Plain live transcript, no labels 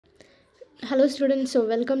Hello students, so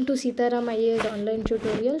welcome to Sitaram IAS online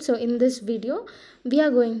tutorial. So in this video, we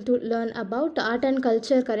are going to learn about art and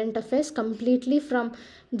culture current affairs completely from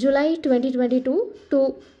July 2022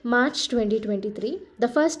 to March 2023. The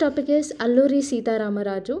first topic is Alluri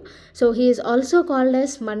Sitaramaraju. So he is also called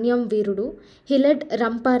as Manyam Veerudu. He led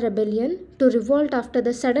Rampa rebellion to revolt after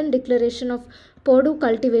the sudden declaration of Podu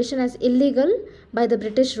cultivation as illegal by the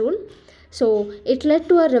British rule. So it led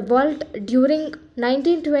to a revolt during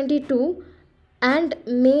 1922 and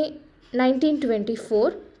May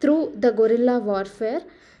 1924 through the guerrilla warfare.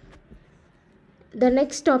 The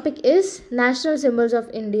next topic is national symbols of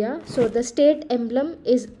India. So the state emblem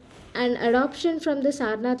is an adoption from the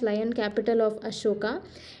Sarnath lion, capital of Ashoka.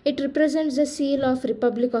 It represents the seal of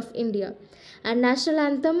Republic of India. And national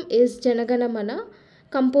anthem is Janagana Mana,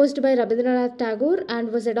 composed by Rabindranath Tagore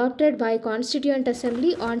and was adopted by Constituent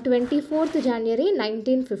Assembly on 24th January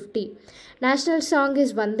 1950. National song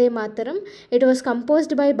is Vande Mataram. It was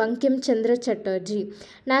composed by Bankim Chandra Chatterjee.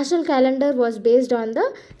 National calendar was based on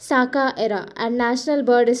the Saka era, and national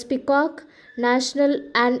bird is peacock. National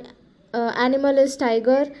animal is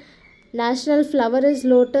tiger. National flower is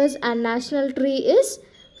lotus, and national tree is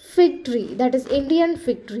fig tree, that is Indian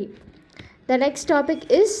fig tree. The next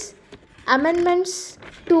topic is amendments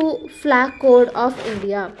to flag code of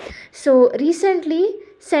India. So recently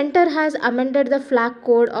Center has amended the flag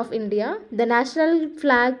code of India. The national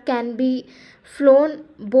flag can be flown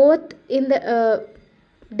both in the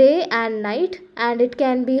day and night, and it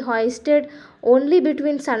can be hoisted only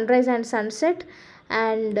between sunrise and sunset,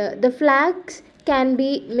 and the flags can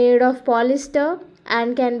be made of polyester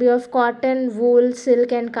and can be of cotton, wool,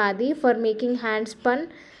 silk and khadi for making hand spun,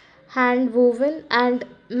 hand woven and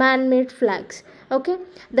man-made flags. Okay,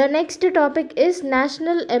 the next topic is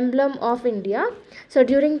national emblem of India. So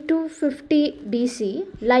during 250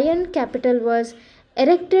 BC, lion capital was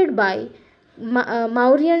erected by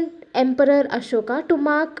Mauryan Emperor Ashoka to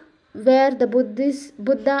mark where the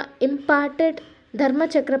Buddha imparted Dharma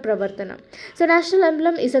Chakra Pravartana. So national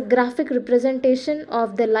emblem is a graphic representation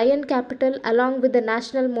of the lion capital along with the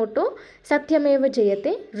national motto Satyameva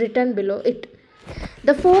Jayate written below it.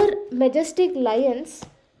 The four majestic lions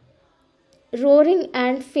roaring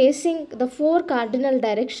and facing the four cardinal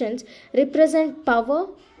directions represent power,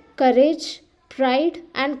 courage, pride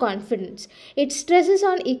and confidence. It stresses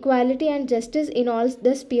on equality and justice in all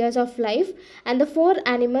the spheres of life, and the four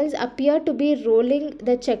animals appear to be rolling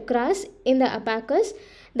the chakras in the abacus.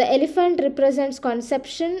 The elephant represents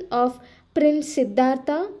conception of Prince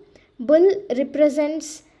Siddhartha. Bull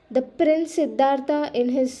represents the Prince Siddhartha in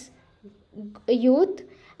his youth,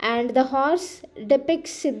 and the horse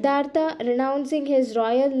depicts Siddhartha renouncing his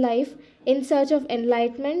royal life in search of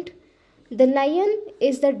enlightenment. The lion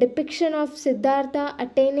is the depiction of Siddhartha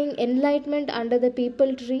attaining enlightenment under the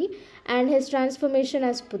peepal tree and his transformation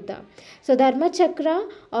as Buddha. So Dharma Chakra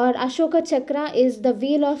or Ashoka Chakra is the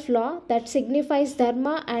wheel of law that signifies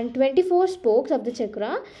Dharma, and 24 spokes of the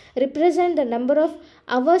chakra represent the number of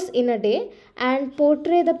hours in a day and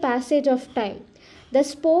portray the passage of time. The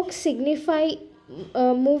spokes signify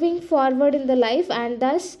moving forward in the life, and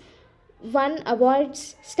thus one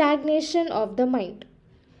avoids stagnation of the mind.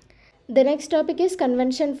 The next topic is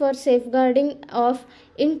Convention for Safeguarding of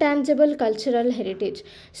Intangible Cultural Heritage.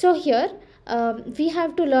 So here we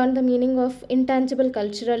have to learn the meaning of intangible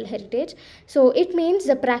cultural heritage. So it means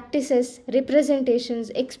the practices, representations,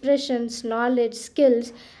 expressions, knowledge,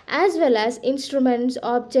 skills, as well as instruments,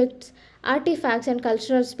 objects, artifacts and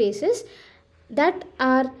cultural spaces that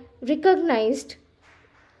are recognized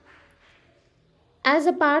as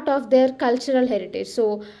a part of their cultural heritage.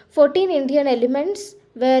 So 14 Indian elements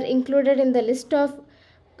were included in the list of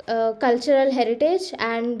cultural heritage,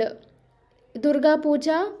 and Durga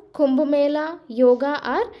Puja, Kumbh Mela, Yoga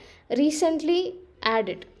are recently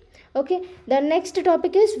added. Okay, the next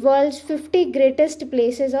topic is World's 50 Greatest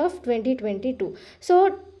Places of 2022.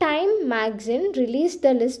 So Time magazine released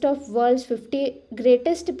the list of World's 50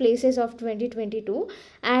 Greatest Places of 2022,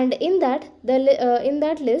 and in that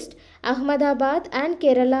list Ahmedabad and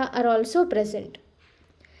Kerala are also present.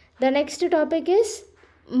 The next topic is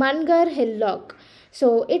Mangar Hillock.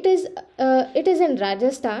 So it is in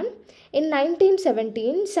Rajasthan. In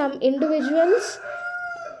 1917, some individual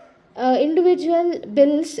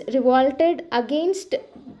bills revolted against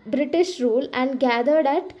British rule and gathered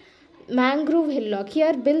at Mangrove Hillock.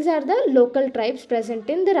 Here bills are the local tribes present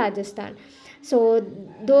in the Rajasthan. So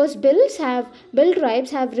those bill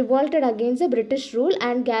tribes have revolted against the British rule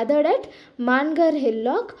and gathered at Mangar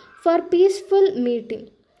Hillock for peaceful meeting.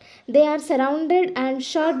 They are surrounded and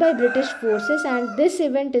shot by British forces, and this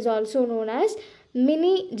event is also known as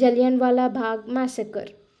Mini Jallianwala Bagh massacre.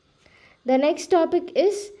 The next topic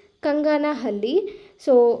is Kanganahalli.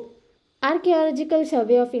 So, Archaeological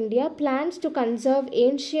Survey of India plans to conserve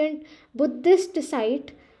ancient Buddhist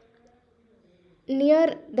site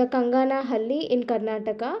near the Kanganahalli in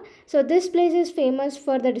Karnataka. So, this place is famous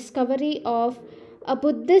for the discovery of a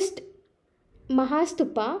Buddhist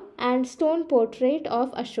Mahastupa and stone portrait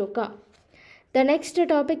of Ashoka. The next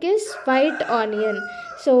topic is white onion.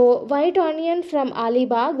 So, white onion from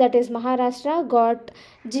Alibag, that is Maharashtra, got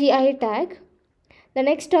GI tag. The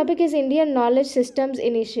next topic is Indian Knowledge Systems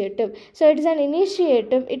Initiative. So, it is an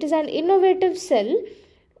initiative, it is an innovative cell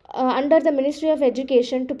under the Ministry of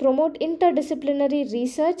Education to promote interdisciplinary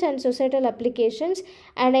research and societal applications,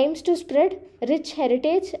 and aims to spread rich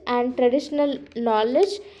heritage and traditional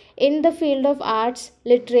knowledge in the field of arts,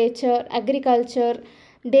 literature, agriculture,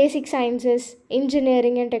 basic sciences,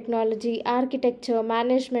 engineering and technology, architecture,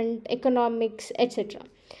 management, economics, etc.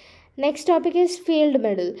 Next topic is field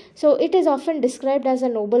medal. So it is often described as a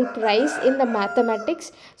Nobel Prize in the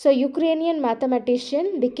mathematics. So Ukrainian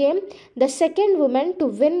mathematician became the second woman to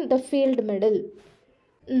win the field medal.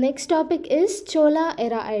 Next topic is Chola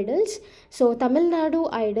era idols. So Tamil Nadu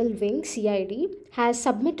Idol Wing CID has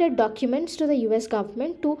submitted documents to the US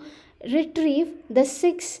government to retrieve the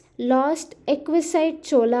 6 lost exquisite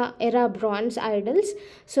Chola era bronze idols.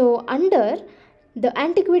 So under the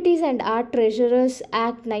Antiquities and Art Treasurers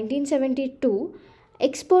Act 1972,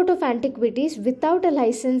 export of antiquities without a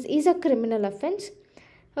license is a criminal offense.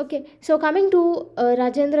 Okay, so coming to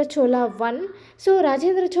Rajendra Chola I. So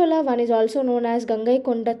Rajendra Chola I is also known as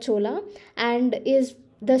Gangaikonda Chola and is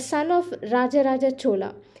the son of Rajaraja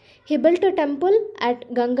Chola. He built a temple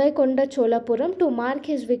at Gangaikonda Cholapuram to mark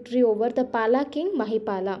his victory over the Pala king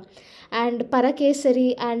Mahipala. And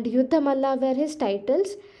Parakesari and Yuddhamalla were his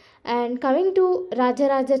titles. And coming to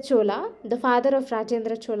Rajaraja Chola, the father of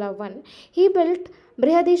Rajendra Chola I, he built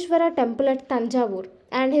Brihadishwara temple at Tanjavur,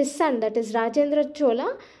 and his son, that is Rajendra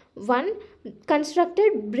Chola I,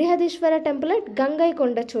 constructed Brihadishwara temple at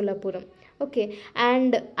Gangaikonda Cholapuram. Okay,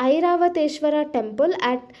 and Airavateshwara temple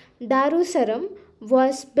at Darusaram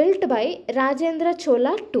was built by Rajendra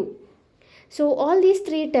Chola II. So all these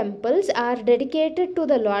 3 temples are dedicated to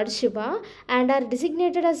the Lord Shiva and are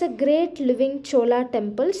designated as a great living Chola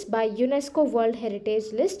temples by UNESCO World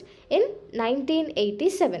Heritage List in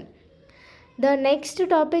 1987. The next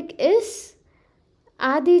topic is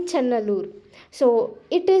Adi Channalur. So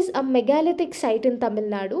it is a megalithic site in Tamil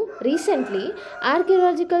Nadu. Recently,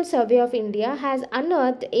 Archaeological Survey of India has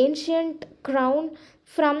unearthed ancient crown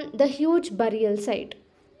from the huge burial site.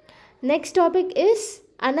 Next topic is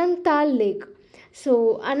Anantal Lake.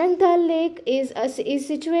 So Anantal Lake is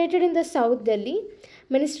situated in the South Delhi.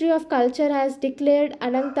 Ministry of Culture has declared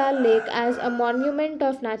Anantal Lake as a monument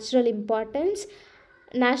of national importance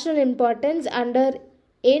under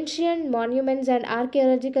Ancient Monuments and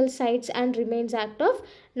Archaeological Sites and Remains Act of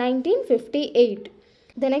 1958.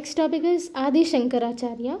 The next topic is Adi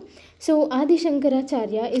Shankaracharya. So Adi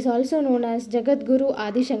Shankaracharya is also known as Jagadguru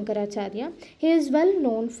Adi Shankaracharya. He is well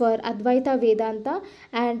known for Advaita Vedanta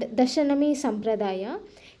and Dashanami Sampradaya.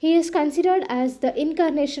 He is considered as the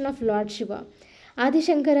incarnation of Lord Shiva. Adi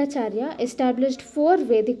Shankaracharya established 4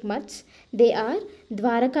 Vedic mats. They are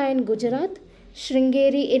Dwaraka in Gujarat,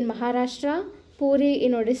 Sringeri in Maharashtra, Puri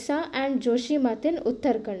in Odisha, and Joshimath in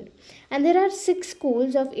Uttarakhand. And there are 6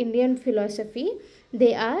 schools of Indian philosophy.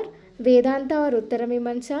 They are Vedanta or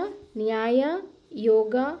Uttaramimansa, Nyaya,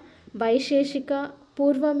 Yoga, Vaisheshika,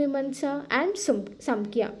 Purvamimansa, and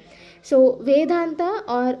Samkhya. So Vedanta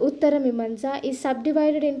or Uttaramimansa is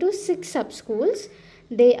subdivided into 6 sub-schools.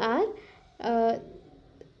 They are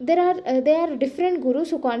there are different gurus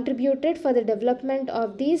who contributed for the development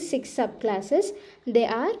of these 6 subclasses. They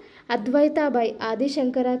are Advaita by Adi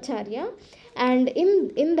Shankaracharya, and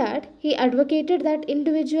in that he advocated that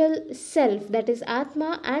individual self, that is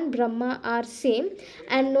Atma and Brahma, are same,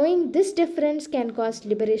 and knowing this difference can cause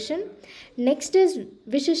liberation. Next is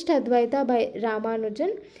Vishishta Advaita by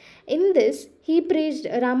Ramanujan. In this,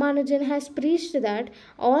 Ramanujan has preached that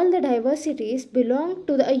all the diversities belong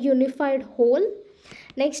to a unified whole.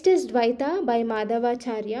 Next is Dvaita by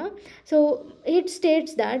Madhavacharya. So it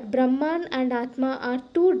states that Brahman and Atma are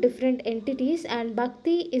 2 different entities, and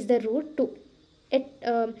Bhakti is the route to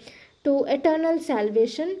eternal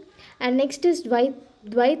salvation. And next is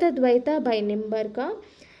Dvaita Dvaita by Nimbarka.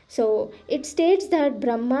 So it states that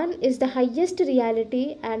Brahman is the highest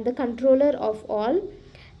reality and the controller of all.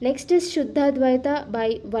 Next is Shuddha Dvaita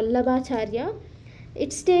by Vallabhacharya.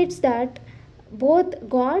 It states that both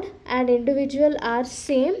God and individual are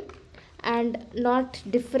same and not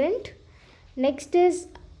different. Next is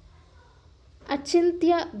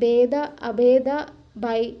Achintya Beda Abeda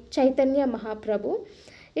by Chaitanya Mahaprabhu.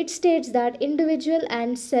 It states that individual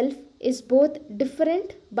and self is both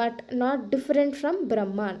different but not different from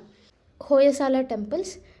Brahman. Hoysala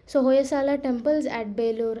temples. So Hoysala temples at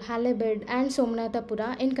Belur, Halebed and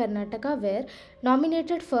Somnathapura in Karnataka were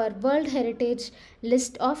nominated for World Heritage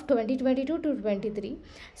List of 2022 to 23.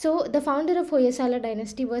 So the founder of Hoysala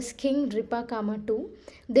dynasty was King Ripakama II.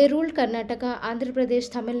 They ruled Karnataka, Andhra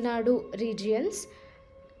Pradesh, Tamil Nadu regions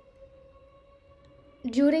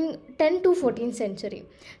during 10 to 14th century.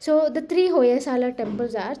 So the three Hoysala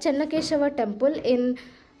temples are Chennakeshava temple in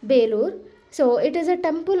Belur. So it is a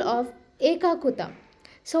temple of Ekakuta.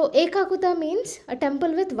 So Ekakuta means a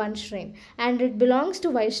temple with one shrine, and it belongs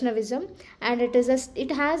to Vaishnavism, and it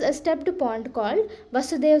has a stepped pond called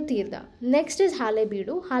Vasudev Tirtha. Next is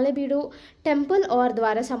Halebeedu. Halebeedu temple or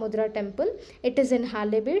Dwara Samudra temple. It is in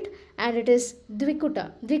Halebid, and it is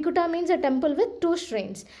Dvikuta. Dvikuta means a temple with two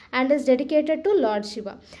shrines and is dedicated to Lord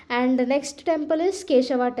Shiva. And the next temple is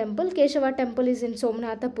Keshava temple. Keshava temple is in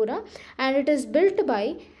Somnathapura, and it is built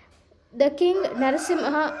by the king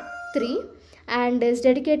Narasimha III and is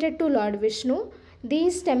dedicated to Lord Vishnu.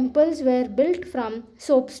 These temples were built from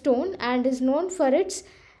soapstone and is known for its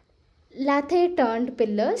lathe turned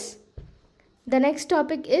pillars. The next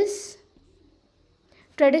topic is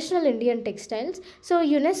traditional Indian textiles. So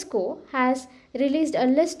UNESCO has released a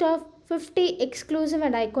list of 50 exclusive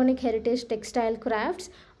and iconic heritage textile crafts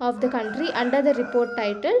of the country under the report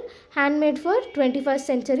titled Handmade for 21st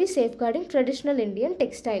Century Safeguarding Traditional Indian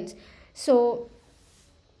Textiles. So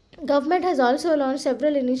government has also launched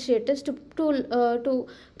several initiatives to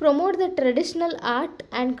promote the traditional art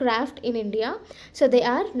and craft in India. So they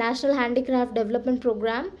are National Handicraft Development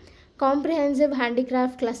Program, Comprehensive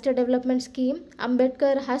Handicraft Cluster Development Scheme,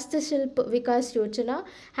 Ambedkar Hastashilp Vikas Yojana,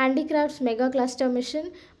 Handicrafts Mega Cluster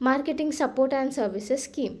Mission, Marketing Support and Services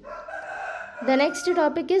Scheme. The next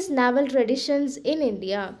topic is naval traditions in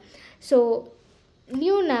India. So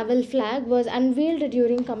new naval flag was unveiled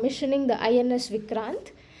during commissioning the INS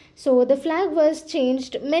Vikrant. So the flag was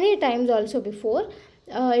changed many times also before.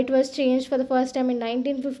 It was changed for the first time in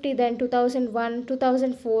 1950, then 2001,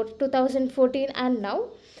 2004, 2014 and now.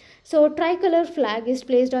 So tricolor flag is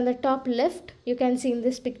placed on the top left. You can see in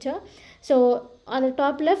this picture. So on the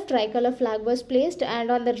top left tricolor flag was placed,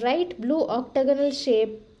 and on the right blue octagonal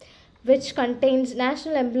shape which contains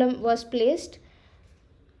national emblem was placed.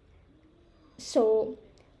 So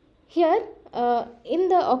here in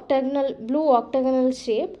the blue octagonal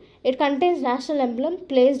shape, it contains national emblem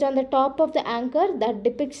placed on the top of the anchor that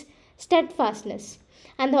depicts steadfastness.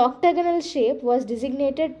 And the octagonal shape was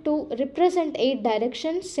designated to represent 8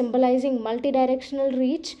 directions, symbolizing multidirectional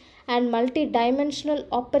reach and multidimensional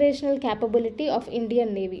operational capability of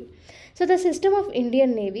Indian Navy. So the system of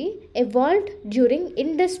Indian Navy evolved during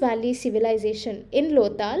Indus Valley civilization in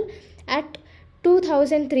Lothal at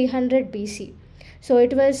 2300 BC. So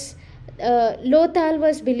it was Lothal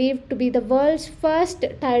was believed to be the world's first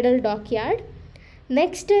tidal dockyard.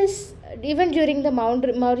 Next is, even during the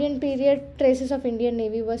Mauryan period, traces of Indian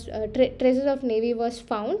Navy was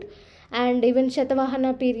found, and even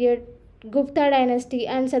Shatavahana period, Gupta dynasty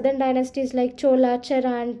and southern dynasties like Chola,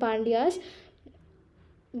 Chera and Pandyas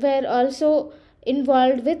were also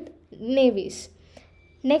involved with navies.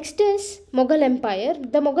 Next is Mughal Empire.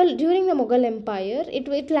 During the Mughal Empire,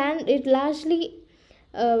 it largely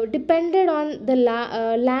depended on the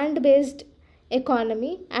land-based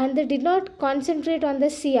economy, and they did not concentrate on the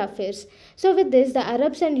sea affairs. So with this, the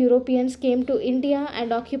Arabs and Europeans came to India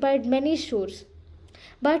and occupied many shores.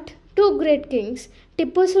 But two great kings,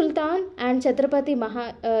 Tippu Sultan and Chhatrapati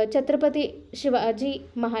Shivaji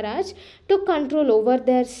Maharaj, took control over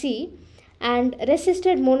their sea and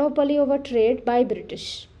resisted monopoly over trade by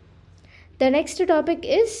British. The next topic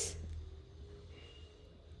is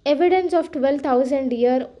evidence of 12,000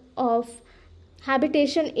 years of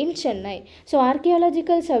habitation in Chennai. So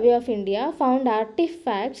Archaeological Survey of India found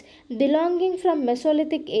artifacts belonging from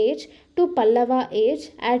Mesolithic age to Pallava age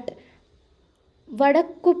at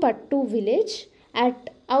Vadakkupattu village at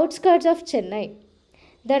outskirts of Chennai.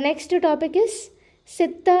 The next topic is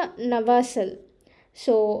Sitta Navasal.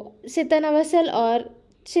 So Sitta Navasal or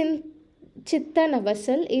Chitta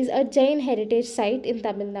Navasal is a Jain heritage site in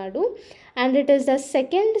Tamil Nadu, and it is the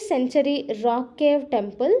 2nd century rock cave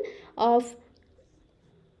temple of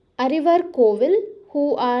Arivar Kovil,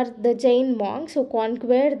 who are the Jain monks who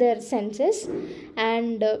conquered their senses,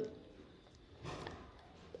 and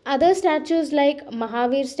other statues like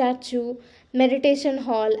Mahavir statue, meditation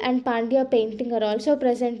hall and Pandya painting are also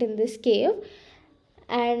present in this cave,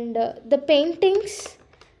 and the paintings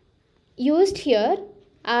used here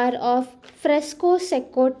are of fresco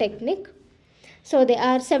secco technique. So there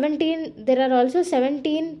are also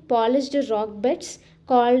 17 polished rock beds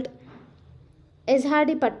called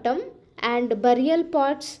Ezhadipattam and burial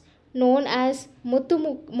plots known as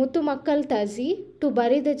Mutumakkal Tazi to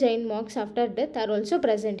bury the Jain monks after death are also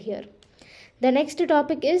present here. The next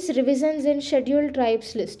topic is revisions in scheduled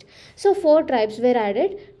tribes list. So 4 tribes were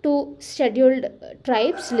added to scheduled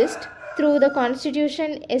tribes list through the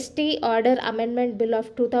Constitution ST Order Amendment Bill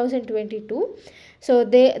of 2022. So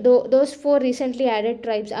those 4 recently added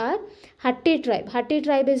tribes are Hatti tribe. Hatti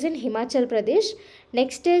tribe is in Himachal Pradesh.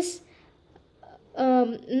 Next is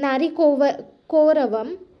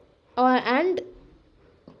Narikoravam and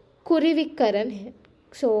Kurivikkaran.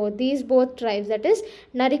 So these both tribes, that is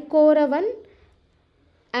Narikoravan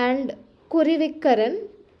and Kurivikkaran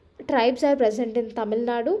tribes, are present in Tamil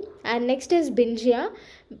Nadu. And next is Binjia.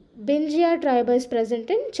 Binjia tribe is present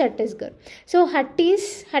in Chhattisgarh. So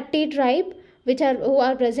Hatti tribe, who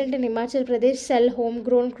are present in Himachal Pradesh, sell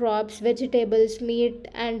homegrown crops, vegetables, meat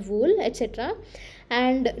and wool, etc.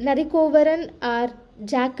 And Narikovaran are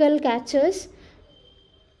jackal catchers.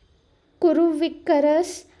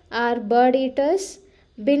 Kuruvikkaras are bird eaters.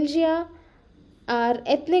 Binjia are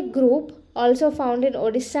ethnic group also found in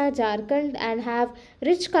Odisha, Jharkhand, and have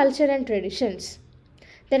rich culture and traditions.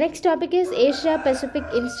 The next topic is Asia Pacific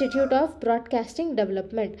Institute of Broadcasting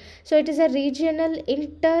Development. So it is a regional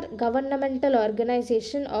intergovernmental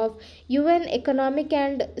organization of UN Economic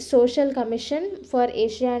and Social Commission for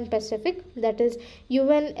Asia and Pacific, that is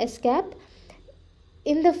UNESCAP,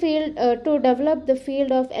 in the field to develop the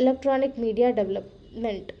field of electronic media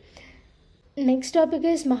development. Next topic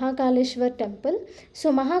is Mahakaleshwar Temple.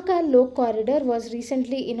 So Mahakal Lok Corridor was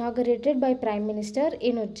recently inaugurated by Prime Minister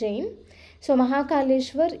in Ujjain. So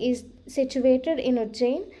Mahakaleshwar is situated in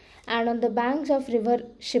Ujjain and on the banks of river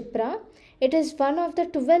Shipra. It is one of the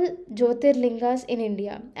 12 Jyotirlingas in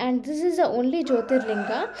India, and this is the only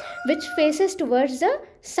Jyotirlinga which faces towards the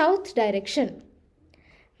south direction.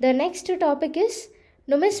 The next topic is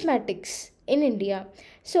numismatics in India.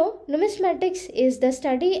 So numismatics is the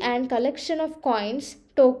study and collection of coins,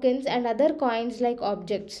 tokens and other coins like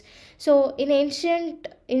objects. So in ancient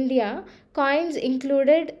India, coins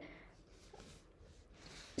included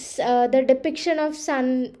the depiction of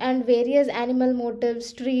sun and various animal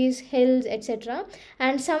motifs, trees, hills, etc.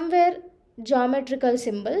 and some were geometrical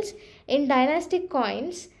symbols. In dynastic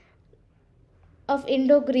coins of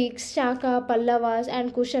Indo-Greeks, Shaka, Pallavas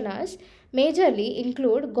and Kushanas majorly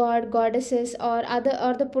include god, goddesses or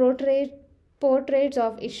the portraits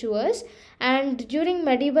of issuers, and during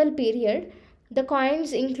medieval period the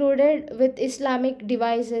coins included with Islamic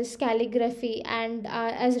devices, calligraphy and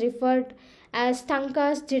as referred as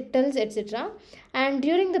tankas, jittals, etc. And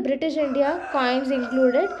during the British India, coins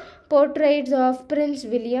included portraits of Prince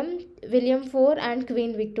William IV and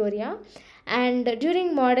Queen Victoria. And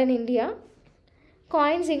during modern India,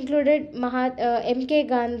 coins included M.K.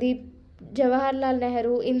 Gandhi, Jawaharlal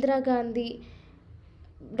Nehru, Indira Gandhi,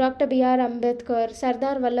 Dr. B.R. Ambedkar,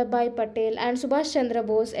 Sardar Vallabhbhai Patel and Subhash Chandra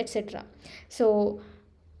Bose, etc. So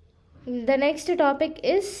the next topic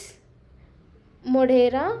is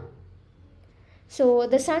Modhera. So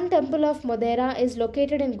the Sun Temple of Modhera is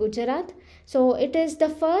located in Gujarat. So it is the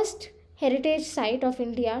first heritage site of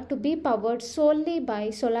India to be powered solely by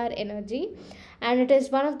solar energy, and it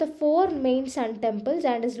is one of the 4 main sun temples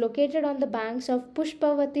and is located on the banks of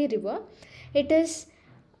Pushpavati river. It is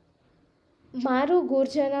Maru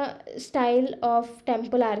Gurjana style of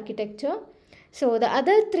temple architecture. So the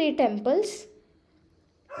other 3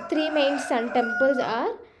 main sun temples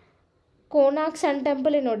are Konark Sun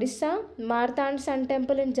Temple in Odisha, Martand Sun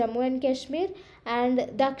Temple in Jammu and Kashmir, and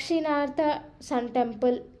Dakshinartha Sun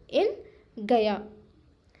Temple in Gaya.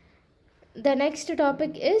 The next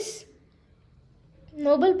topic is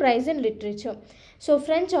Nobel Prize in Literature. So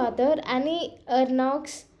French author Annie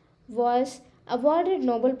Ernaux was awarded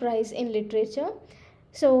Nobel Prize in Literature.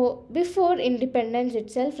 So before independence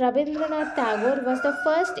itself, Rabindranath Tagore was the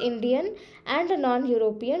first Indian and a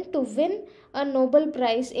non-European to win a Nobel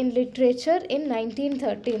Prize in Literature in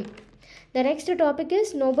 1913. The next topic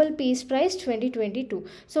is Nobel Peace Prize 2022.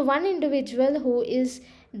 So one individual who is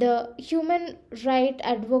the human right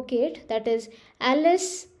advocate, that is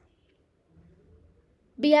Alice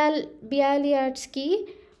Bialyatsky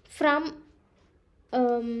from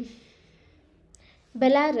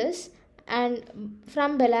Belarus and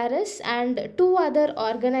 2 other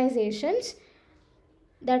organizations,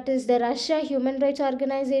 that is the Russia Human Rights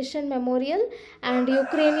Organization Memorial and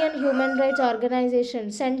Ukrainian Human Rights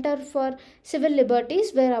Organization Center for Civil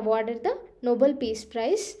Liberties, were awarded the Nobel Peace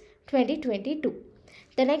Prize 2022.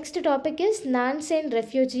 The next topic is Nansen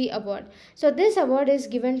Refugee Award. So this award is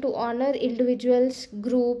given to honor individuals,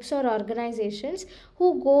 groups or organizations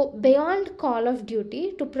who go beyond call of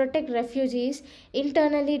duty to protect refugees,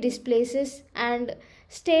 internally displaced and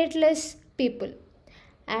stateless people.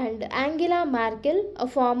 And Angela Merkel, a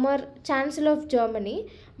former Chancellor of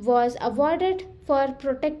Germany, was awarded for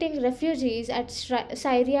protecting refugees at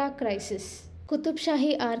Syria crisis. Qutub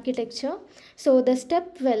Shahi architecture. So the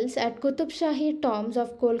step wells at Qutub Shahi tombs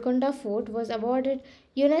of Golconda Fort was awarded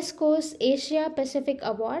UNESCO's Asia Pacific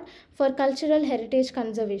Award for Cultural Heritage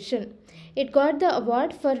Conservation. It got the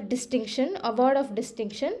award of distinction,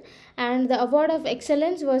 and the award of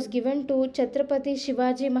excellence was given to Chhatrapati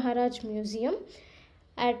Shivaji Maharaj Museum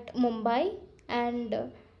at Mumbai.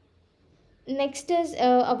 And next is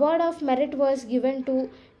award of merit was given to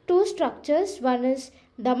two structures. One is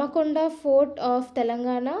Damakonda Fort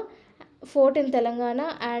in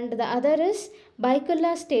Telangana, and the other is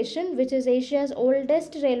Baikulla Station, which is Asia's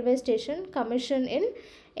oldest railway station, commissioned in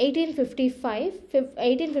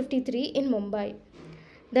 1853 in Mumbai.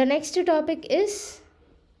 The next topic is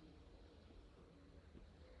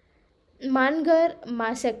Mangar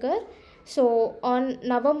Massacre. So on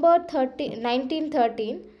November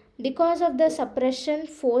 1913, because of the suppression,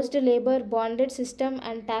 forced labor, bonded system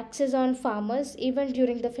and taxes on farmers even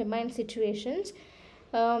during the famine situations,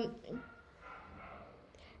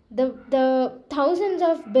 the thousands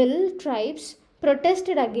of Bill tribes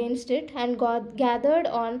protested against it and gathered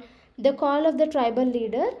on the call of the tribal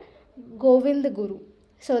leader Govind Guru.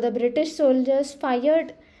 So the British soldiers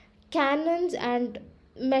fired cannons and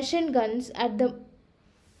machine guns at the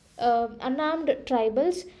unarmed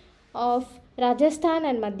tribals of Rajasthan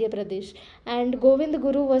and Madhya Pradesh, and Govind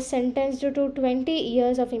Guru was sentenced to 20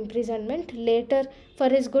 years of imprisonment. Later, for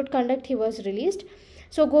his good conduct, he was released.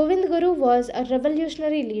 So Govind Guru was a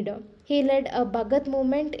revolutionary leader. He led a Bhagat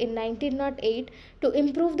movement in 1908 to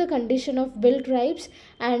improve the condition of Bill tribes,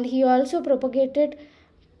 and he also propagated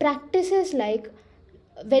practices like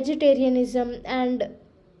vegetarianism and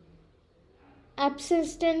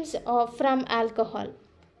abstinence from alcohol.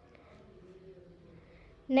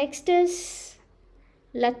 Next is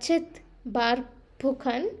Lachit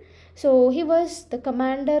Barphukan. So he was the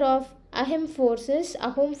commander of Ahom forces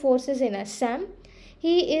in Assam.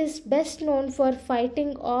 He is best known for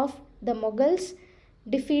fighting off the Mughals,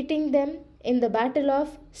 defeating them in the Battle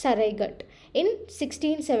of Saraigat in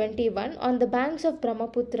 1671 on the banks of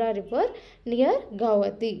Brahmaputra river near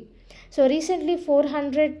Gauhati. So recently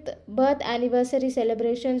 400th birth anniversary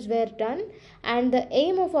celebrations were done, and the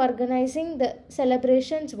aim of organizing the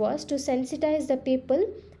celebrations was to sensitize the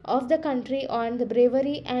people of the country on the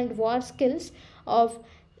bravery and war skills of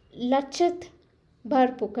Lachit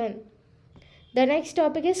Barphukan. The next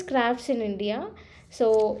topic is crafts in India.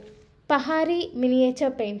 So Pahari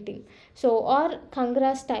miniature painting, or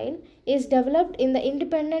Kangra style, is developed in the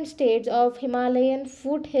independent states of Himalayan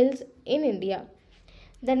foothills in India.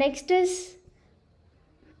 The next is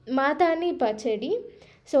Matani Pachadi.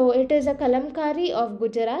 So it is a kalamkari of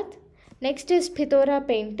Gujarat. Next is Pithora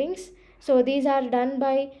paintings. So these are done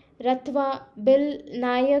by Rathwa, Bil,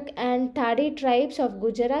 Nayak and Thadi tribes of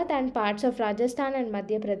Gujarat and parts of Rajasthan and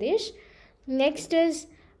Madhya Pradesh. Next is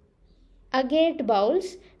agate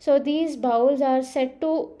bowls. So these bowls are said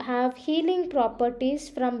to have healing properties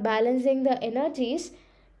from balancing the energies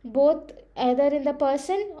both either in the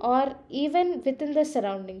person or even within the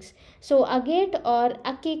surroundings. So agate or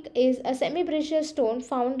akik is a semi-precious stone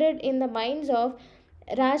found in the mines of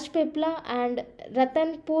Rajpipla and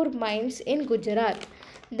Ratanpur mines in Gujarat.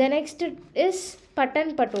 The next is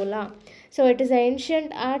Patan Patola. So it is an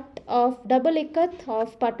ancient art of double ikat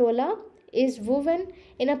of patola is woven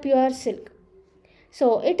in a pure silk.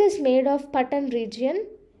 So it is made of Patan region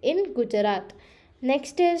in Gujarat.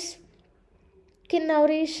 Next is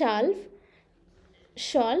Kinnauri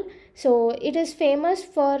shawl. So it is famous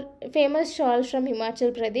shawls from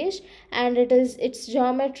Himachal Pradesh, and its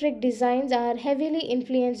geometric designs are heavily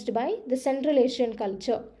influenced by the Central Asian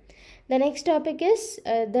culture. The next topic is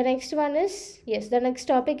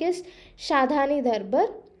Shadhani Darbar.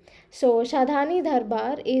 So Shadhani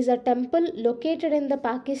Darbar is a temple located in the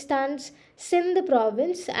Pakistan's Sindh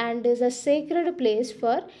province and is a sacred place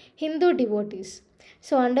for Hindu devotees.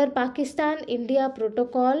 So under Pakistan-India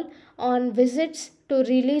Protocol on visits to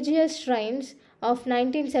religious shrines of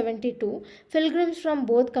 1972, pilgrims from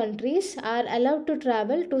both countries are allowed to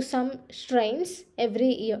travel to some shrines every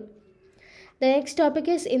year. The next topic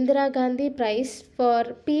is Indira Gandhi Prize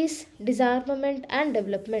for Peace, Disarmament and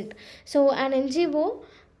Development. So an NGO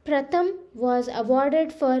Pratham was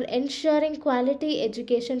awarded for ensuring quality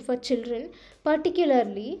education for children,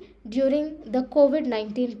 particularly during the COVID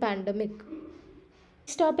 19 pandemic.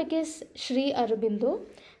 Next topic is Sri Aurobindo.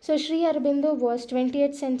 So, Sri Aurobindo was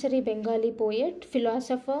 20th century Bengali poet,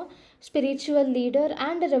 philosopher, spiritual leader,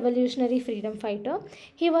 and a revolutionary freedom fighter.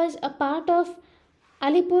 He was a part of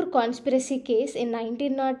Alipur conspiracy case in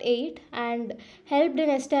 1908 and helped in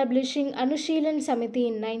establishing Anushilan Samiti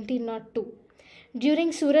in 1902.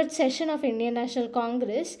 During Surat session of Indian National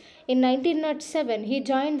Congress in 1907, he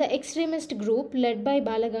joined the extremist group led by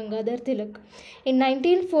Balagangadhar Tilak. In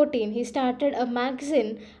 1914, he started a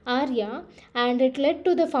magazine, Arya, and it led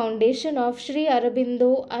to the foundation of Sri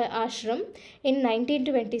Aurobindo Ashram in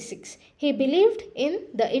 1926. He believed in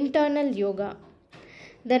the internal yoga.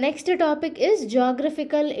 The next topic is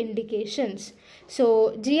geographical indications.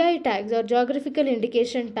 So, GI tags or geographical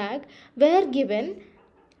indication tag were given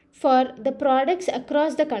for the products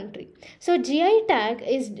across the country. So GI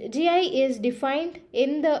is defined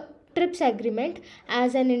in the TRIPS agreement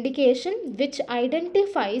as an indication which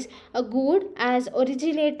identifies a good as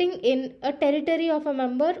originating in a territory of a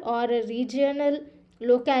member or a regional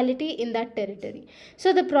locality in that territory.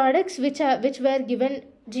 So the products which were given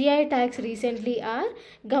GI tags recently are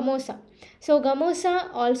gamosa. So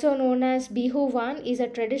gamosa, also known as bihuwan, is a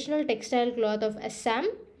traditional textile cloth of Assam.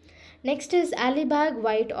 Next is Alibag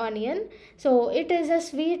white onion. So it is of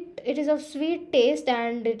sweet taste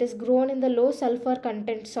and it is grown in the low sulfur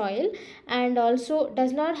content soil and also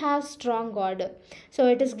does not have strong odor. So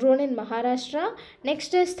it is grown in Maharashtra.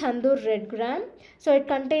 Next is Tandoor red gram. So it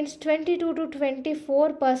contains 22 to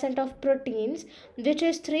 24% of proteins, which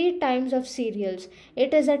is 3 times of cereals.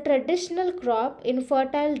 It is a traditional crop in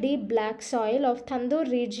fertile deep black soil of Tandoor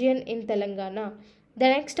region in Telangana. The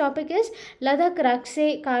next topic is Ladakh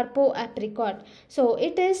Rakse Carpo apricot. So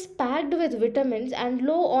it is packed with vitamins and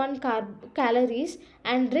low on calories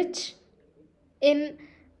and rich in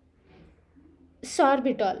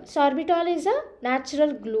sorbitol. Sorbitol is a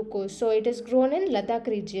natural glucose. So it is grown in Ladakh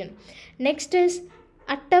region. Next is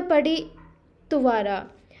Attapadi Tuvara.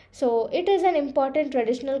 So it is an important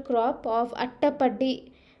traditional crop of Attapadi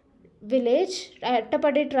village,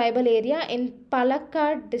 Attapadi tribal area in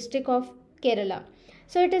Palakkad district of Kerala.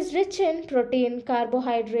 So it is rich in protein,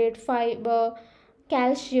 carbohydrate, fiber,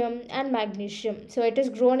 calcium and magnesium. So it is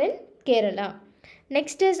grown in Kerala.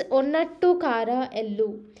 Next is Onnattu Kara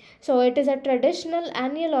Ellu. So it is a traditional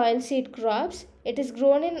annual oilseed crops. It is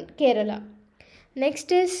grown in Kerala.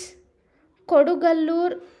 Next is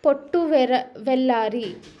Kodugallur Pottu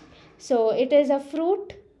Vellari. So it is a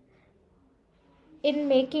fruit in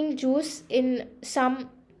making juice in some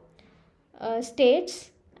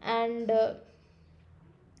states and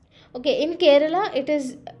in Kerala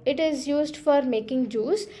it is used for making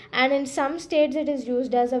juice and in some states it is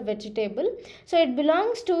used as a vegetable. So it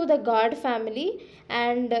belongs to the gourd family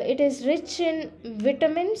and it is rich in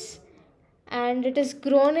vitamins and it is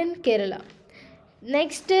grown in Kerala.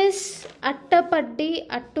 Next is Attapaddi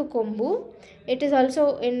Attukombu. It is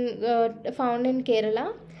also found in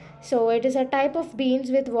Kerala. So it is a type of beans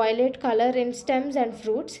with violet color in stems and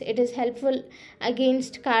fruits. It is helpful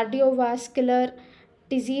against cardiovascular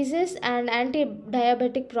diseases and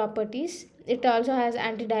anti-diabetic properties. It also has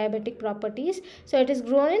anti-diabetic properties. So it is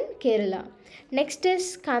grown in Kerala. Next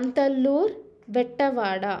is Kantallur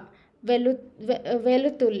Vettavada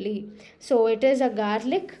Velutulli. So it is a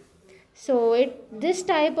garlic. So this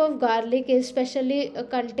type of garlic especially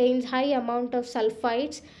contains high amount of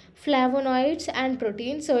sulfites, flavonoids and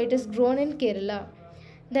protein. So it is grown in Kerala.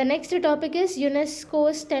 The next topic is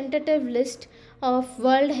UNESCO's tentative list of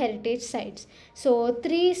World Heritage Sites. So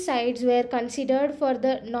 3 sites were considered for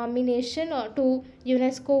the nomination to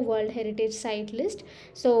UNESCO World Heritage Site list.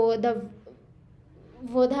 So the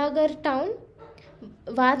Vadnagar town,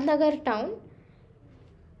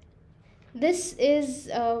 this is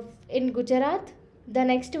in Gujarat. The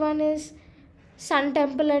next one is Sun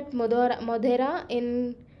Temple at Modhera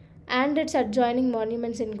and its adjoining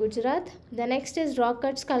monuments in Gujarat. The next is rock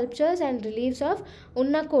cut sculptures and reliefs of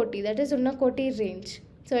Unnakoti, that is Unnakoti range.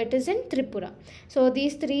 So it is in Tripura. So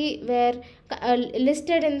these 3 were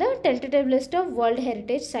listed in the tentative list of World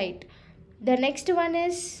Heritage Site. The next one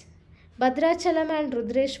is Bhadrachalam and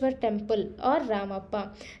Rudreshwar Temple or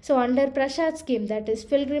Ramappa. So under Prasad scheme, that is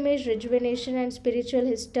Pilgrimage, Rejuvenation and Spiritual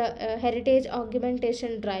Heritage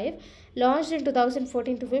Augmentation Drive, launched in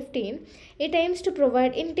 2014 to 15, it aims to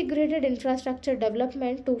provide integrated infrastructure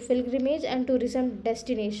development to pilgrimage and tourism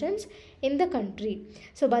destinations in the country.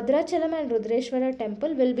 So Bhadrachalam and Rudreshwara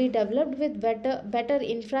Temple will be developed with better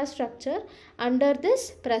infrastructure under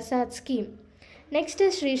this Prasad scheme. Next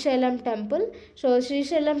is Sri Shailam Temple. So Sri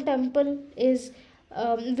Shailam Temple is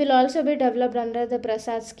will also be developed under the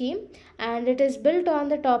Prasad scheme, and it is built on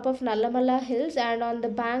the top of Nallamala hills and on the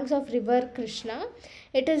banks of river Krishna.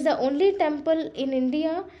 It is the only temple in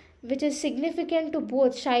India which is significant to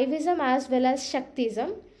both Shaivism as well as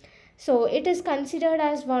Shaktism. So it is considered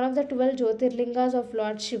as one of the 12 Jyotirlingas of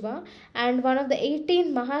Lord Shiva and one of the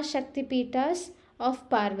 18 Mahashakti Pitas of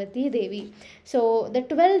Parvati Devi. So the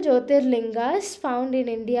 12 Jyotirlingas found in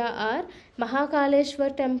India are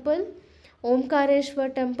Mahakaleshwar Temple,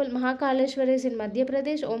 Omkareshwar Temple. Mahakaleshwar is in Madhya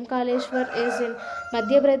Pradesh, Omkareshwar is in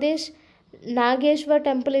Madhya Pradesh, Nageshwar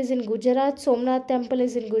Temple is in Gujarat, Somnath Temple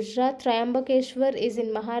is in Gujarat, Triambakeshwar is in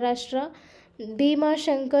Maharashtra, Bhima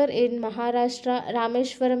Shankar in Maharashtra,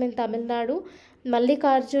 Rameshwaram in Tamil Nadu,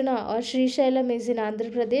 Mallikarjuna or Sri Shailam is in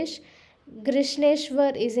Andhra Pradesh,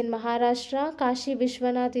 Krishneshwar is in Maharashtra, Kashi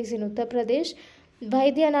Vishwanath is in Uttar Pradesh,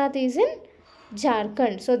 Baidyanath is in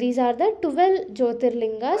Jharkhand. So these are the 12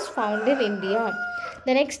 Jyotirlingas found in India.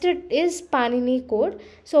 The next is Panini Code.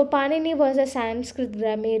 So Panini was a Sanskrit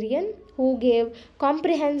grammarian who gave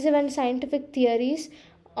comprehensive and scientific theories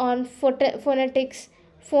on phonetics,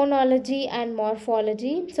 phonology and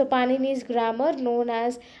morphology. So Panini's grammar, known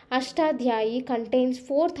as Ashtadhyayi, contains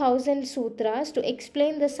 4,000 sutras to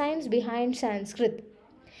explain the science behind Sanskrit.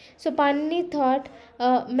 So Panini thought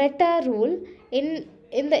a meta rule in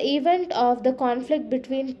the event of the conflict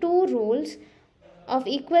between two rules of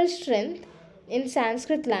equal strength in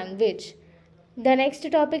Sanskrit language. The next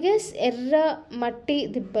topic is Erra Matti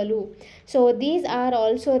Dibbalu. So these are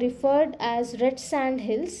also referred as red sand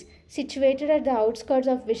hills situated at the outskirts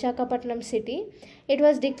of Vishakhapatnam city. It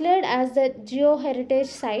was declared as the Geoheritage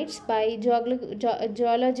Sites by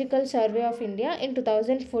Geological Survey of India in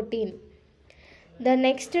 2014. The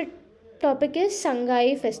next topic is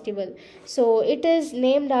Sangai Festival. So it is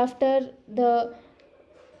named after the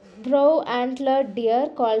brow-antlered deer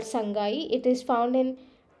called Sangai. It is found in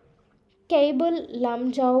Kaibul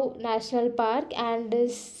Lamjau National Park and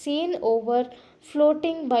is seen over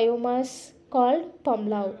floating biomass called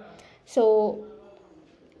Pomlau. So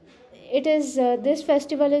it is this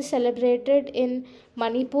festival is celebrated in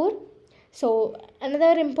Manipur. So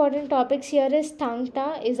another important topics here is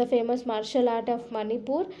Tangta is a famous martial art of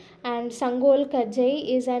Manipur, and Sangol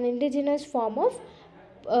Kajai is an indigenous form of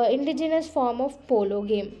polo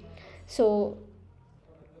game. So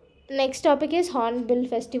next topic is Hornbill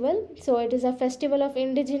Festival. So it is a festival of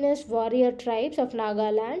indigenous warrior tribes of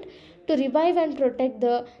Nagaland to revive and protect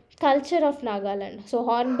the culture of Nagaland. So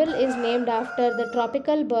Hornbill is named after the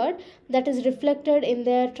tropical bird that is reflected in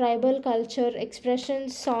their tribal culture,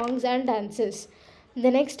 expressions, songs and dances.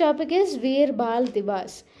 The next topic is Veer Bal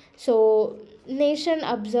Divas. So nation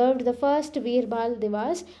observed the first Veer Bal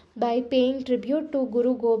Divas by paying tribute to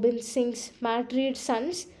Guru Gobind Singh's martyred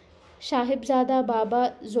sons Sahibzada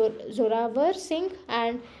Baba Zorawar Singh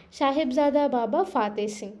and Sahibzada Baba Fateh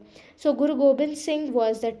Singh. So Guru Gobind Singh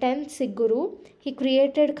was the 10th Sikh Guru. He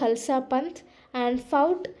created Khalsa Panth and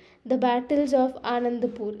fought the battles of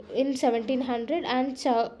Anandpur in 1700 and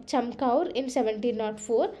Chamkaur in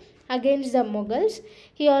 1704 against the Mughals.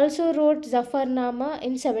 He also wrote Zafarnama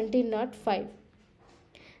in 1705.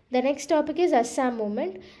 The next topic is Assam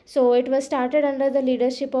movement. So it was started under the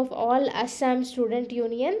leadership of All Assam Student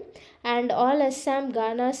Union and All Assam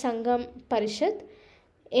Ghana Sangam Parishad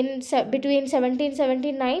between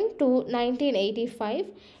 1779 to 1985.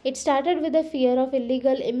 It started with the fear of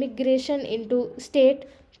illegal immigration into state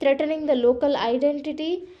threatening the local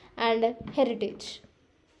identity and heritage.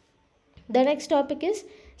 The next topic is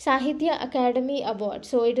Sahitya Academy Award.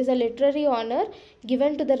 So it is a literary honor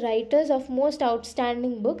given to the writers of most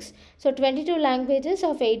outstanding books. So 22 languages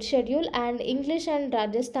of 8 schedule and English and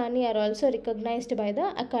Rajasthani are also recognized by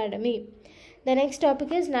the Academy. The next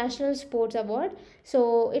topic is National Sports Award.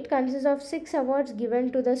 So it consists of 6 awards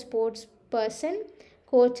given to the sports person,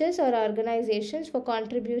 coaches or organizations for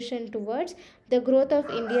contribution towards the growth of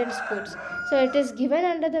Indian sports. So it is given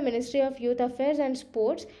under the Ministry of Youth Affairs and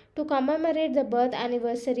Sports to commemorate the birth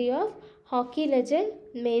anniversary of hockey legend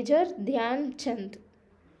Major Dhyan Chand.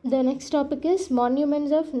 The next topic is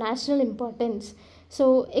Monuments of National Importance.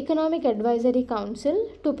 So Economic Advisory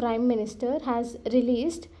Council to Prime Minister has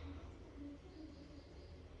released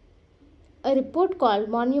a report called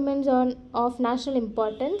Monuments of National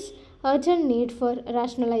Importance, Urgent Need for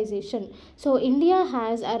Rationalization. So India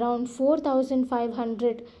has around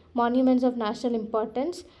 4,500 monuments of national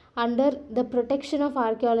importance under the protection of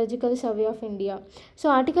Archaeological Survey of India. So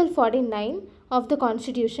Article 49 of the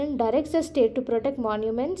Constitution directs the state to protect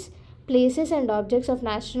monuments, places and objects of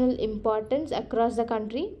national importance across the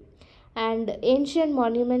country. and Ancient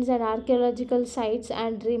Monuments and Archaeological Sites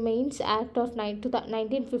and Remains Act of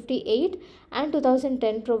 1958 and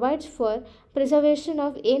 2010 provides for preservation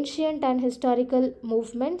of ancient and historical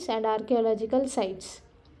movements and archaeological sites.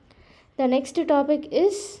 The next topic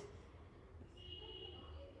is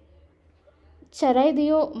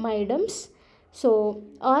Charaidiomaidams, so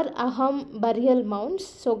or Ahom burial mounds.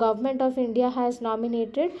 So Government of India has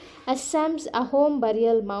nominated Assam's Ahom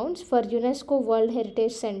burial mounds for UNESCO World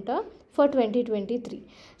Heritage Center for 2023.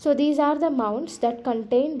 So these are the mounds that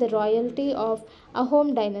contain the royalty of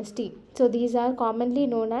Ahom dynasty. So these are commonly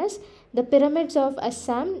known as the pyramids of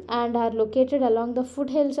Assam and are located along the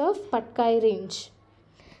foothills of Patkai range.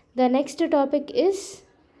 The next topic is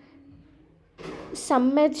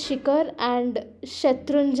Sammed Shikhar and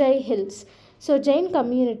Shatrunjay Hills. So Jain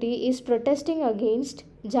community is protesting against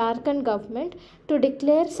Jharkhand government to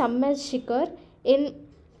declare Sammed Shikhar in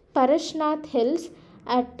Parashnath Hills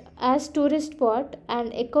as tourist spot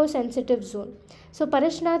and eco-sensitive zone. So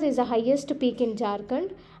Parashnath is the highest peak in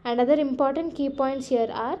Jharkhand, and other important key points here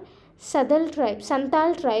are Santal tribes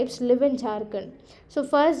live in Jharkhand. So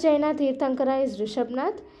first Jaina Tirthankara is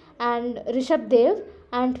Rishabnath and Rishabdev,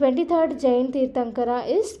 and 23rd Jain Tirthankara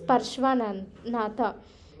is Parshvanatha.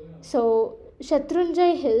 So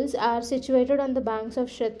Shatrunjay Hills are situated on the banks of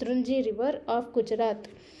Shatrunji river of Gujarat.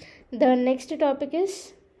 The next topic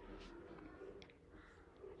is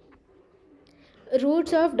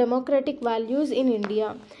roots of democratic values in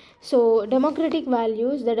India. So the democratic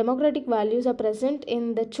values are present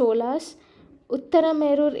in the Cholas,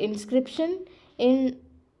 Uttaramerur inscription, in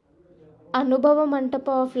Anubhava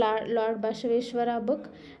Mantapa of Lord Bashveshwara book,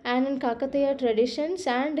 and in Kakatiya traditions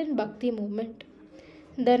and in Bhakti movement.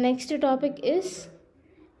 The next topic is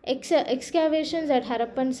excavations at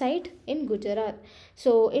Harappan site in Gujarat.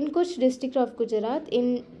 So in Kutch district of Gujarat,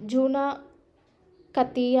 in Juna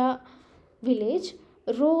Katiya village,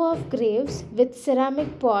 row of graves with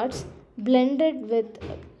ceramic pots blended with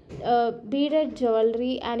beaded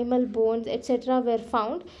jewelry, animal bones, etc. were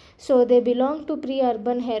found. So they belong to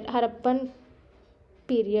pre-urban Harappan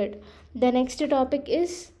period. The next topic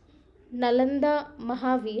is Nalanda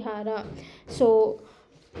Mahavihara. So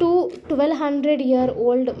two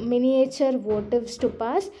 1200-year-old miniature votive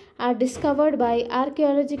stupas are discovered by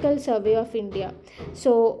Archaeological Survey of India.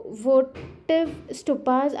 So votive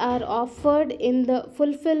stupas are offered in the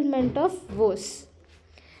fulfillment of vows.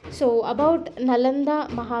 So about Nalanda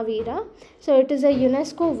Mahavira, so it is a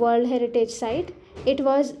UNESCO World Heritage Site. It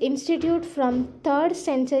was instituted from 3rd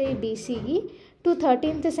century BCE to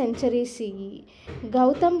 13th century CE.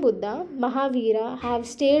 Gautam Buddha, Mahavira have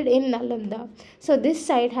stayed in Nalanda. So this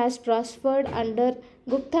site has prospered under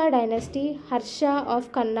Gupta dynasty, Harsha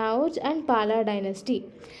of Kannauj and Pala dynasty.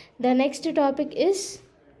 The next topic is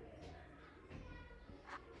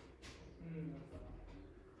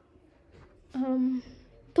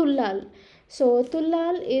Tullal. So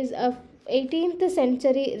Tullal is a 18th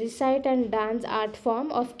century recite and dance art form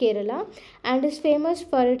of Kerala and is famous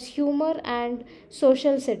for its humor and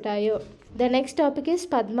social satire. The next topic is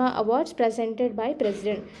Padma Awards presented by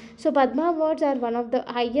President. So Padma Awards are one of the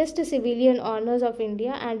highest civilian honors of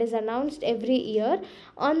India and is announced every year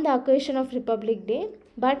on the occasion of Republic Day.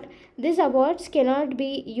 But these awards cannot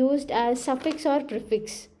be used as suffix or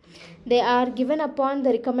prefix. They are given upon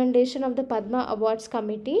the recommendation of the Padma Awards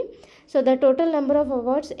Committee. So the total number of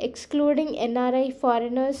awards excluding NRI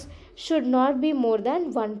foreigners should not be more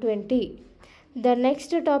than 120. The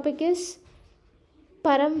next topic is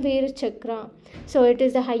Paramveer Chakra. So it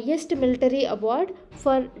is the highest military award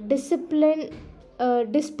for displaying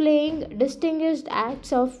distinguished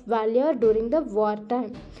acts of valor during the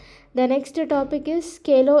wartime. The next topic is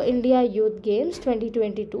Khelo India Youth Games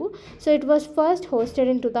 2022. So it was first hosted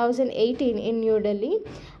in 2018 in New Delhi,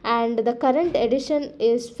 and the current edition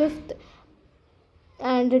is 5th,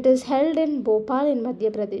 and it is held in Bhopal in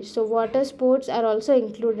Madhya Pradesh. So water sports are also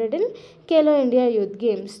included in Khelo India Youth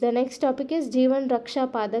Games. The next topic is Jeevan Raksha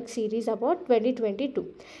Padak Series Award 2022.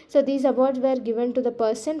 So these awards were given to the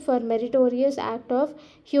person for meritorious act of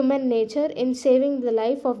human nature in saving the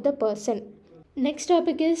life of the person. Next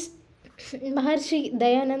topic is Maharshi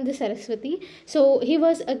Dayanand Saraswati. So he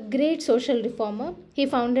was a great social reformer. He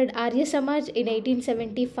founded Arya Samaj in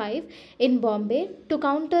 1875 in Bombay to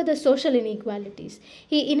counter the social inequalities.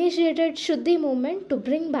 He initiated Shuddhi movement to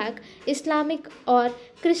bring back Islamic or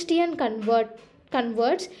Christian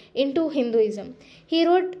converts into Hinduism. He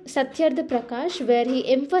wrote Satyarth Prakash, where he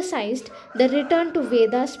emphasized the return to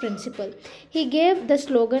Vedas principle. He gave the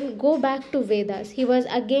slogan "Go back to Vedas." He was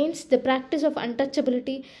against the practice of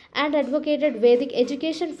untouchability and advocated Vedic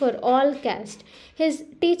education for all caste. His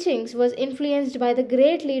teachings was influenced by the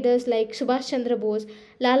great leaders like Subhash Chandra Bose,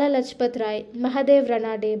 Lala Lajpat Rai, Mahadev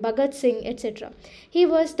Ranade, Bhagat Singh, etc. He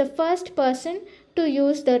was the first person to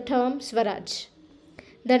use the term Swaraj.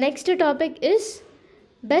 The next topic is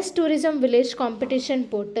Best Tourism Village Competition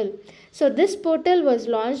Portal. So this portal was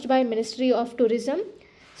launched by Ministry of Tourism.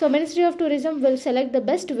 So Ministry of Tourism will select the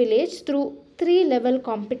best village through 3-level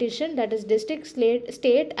competition, that is district,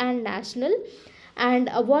 state and national,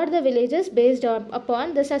 and award the villages based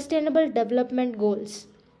upon the sustainable development goals.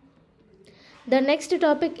 The next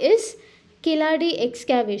topic is Kiladi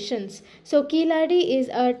excavations. So Kiladi is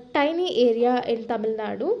a tiny area in Tamil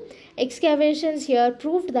Nadu. Excavations here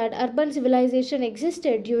proved that urban civilization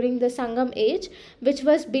existed during the Sangam age, which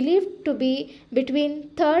was believed to be between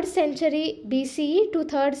 3rd century BCE to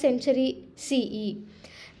 3rd century CE.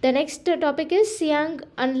 The next topic is Siang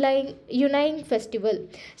Unaying Festival.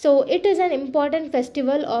 So it is an important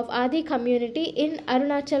festival of Adi community in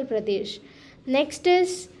Arunachal Pradesh. Next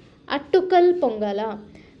is Attukal Pongala.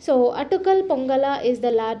 So Attukal Pongala is the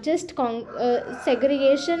largest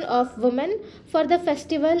segregation of women for the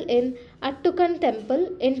festival in Attukan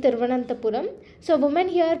temple in Thiruvananthapuram. So women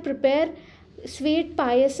here prepare sweet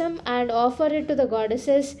payasam and offer it to the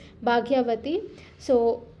goddesses Bhagyavati.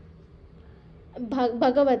 So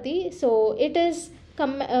Bhagavati. So it is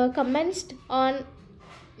commenced on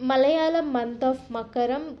Malayalam month of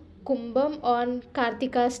Makaram Kumbham on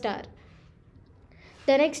Kartika star.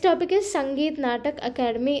 The next topic is Sangeet Natak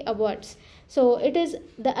Academy Awards. So it is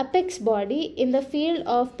the apex body in the field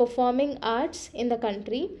of performing arts in the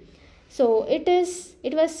country. So it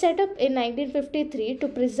was set up in 1953 to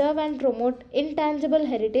preserve and promote intangible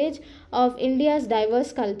heritage of India's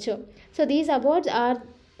diverse culture. So these awards are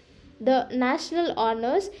the national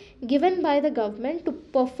honors given by the government to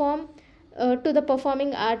the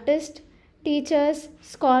performing artists, teachers,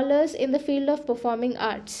 scholars in the field of performing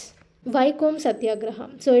arts. Vaikom Satyagraha.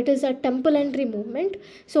 So it is a temple entry movement.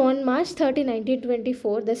 So on March 30,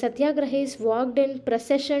 1924, the Satyagrahis walked in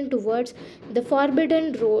procession towards the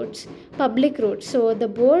forbidden roads, public roads. So the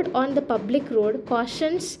board on the public road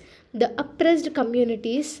cautions the oppressed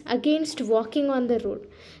communities against walking on the road.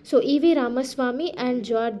 So E.V. Ramaswamy and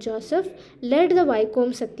George Joseph led the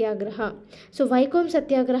Vaikom Satyagraha. So Vaikom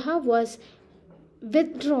Satyagraha was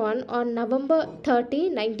withdrawn on November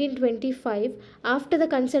 30, 1925 after the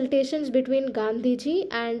consultations between Gandhiji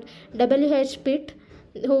and W.H. Pitt,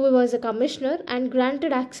 who was a commissioner, and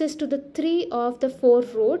granted access to the 3 of the 4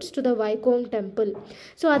 roads to the Vaikom temple.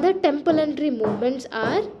 So other temple entry movements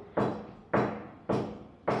are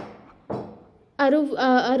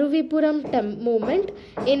Aruvipuram movement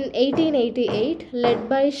in 1888 led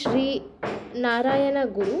by Sri Narayana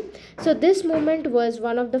Guru. So this movement was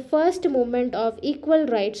one of the first movement of equal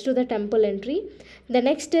rights to the temple entry. The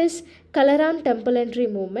next is Kalaram temple entry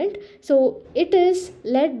movement. So it is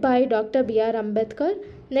led by Dr. B.R. Ambedkar.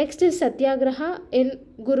 Next is Satyagraha in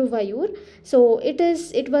Guruvayur. So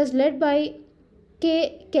it was led by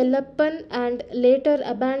K. Kellappan and later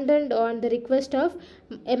abandoned on the request of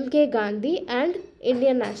M.K. Gandhi and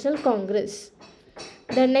Indian National Congress.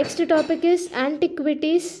 The next topic is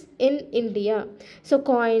antiquities in India. So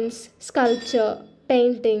coins, sculpture,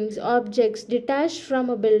 paintings, objects detached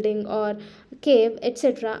from a building or cave,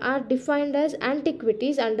 etc. are defined as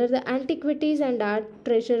antiquities under the Antiquities and Art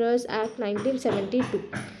Treasurers Act 1972.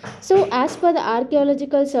 So as per the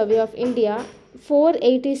Archaeological Survey of India,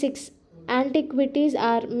 486 antiquities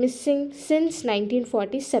are missing since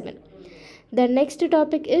 1947. The next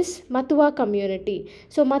topic is Matuva community.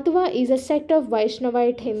 So Matuva is a sect of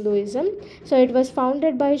Vaishnavite Hinduism. So it was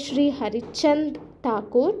founded by Sri Harichand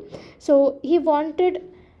Thakur. So he wanted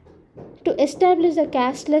to establish a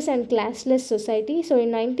casteless and classless society. So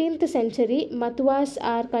in 19th century, Matuvas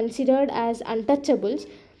are considered as untouchables.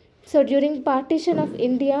 So during partition of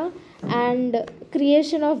India and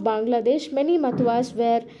creation of Bangladesh, many Matuvas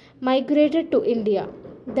were migrated to India.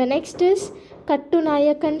 The next is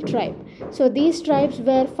Kattunayakan tribe. So these tribes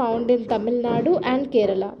were found in Tamil Nadu and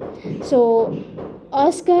Kerala. So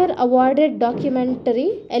Oscar awarded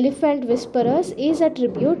documentary Elephant Whisperers is a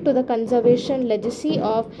tribute to the conservation legacy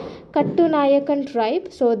of Kattunayakan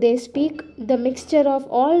tribe. So they speak the mixture of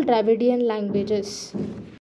all Dravidian languages.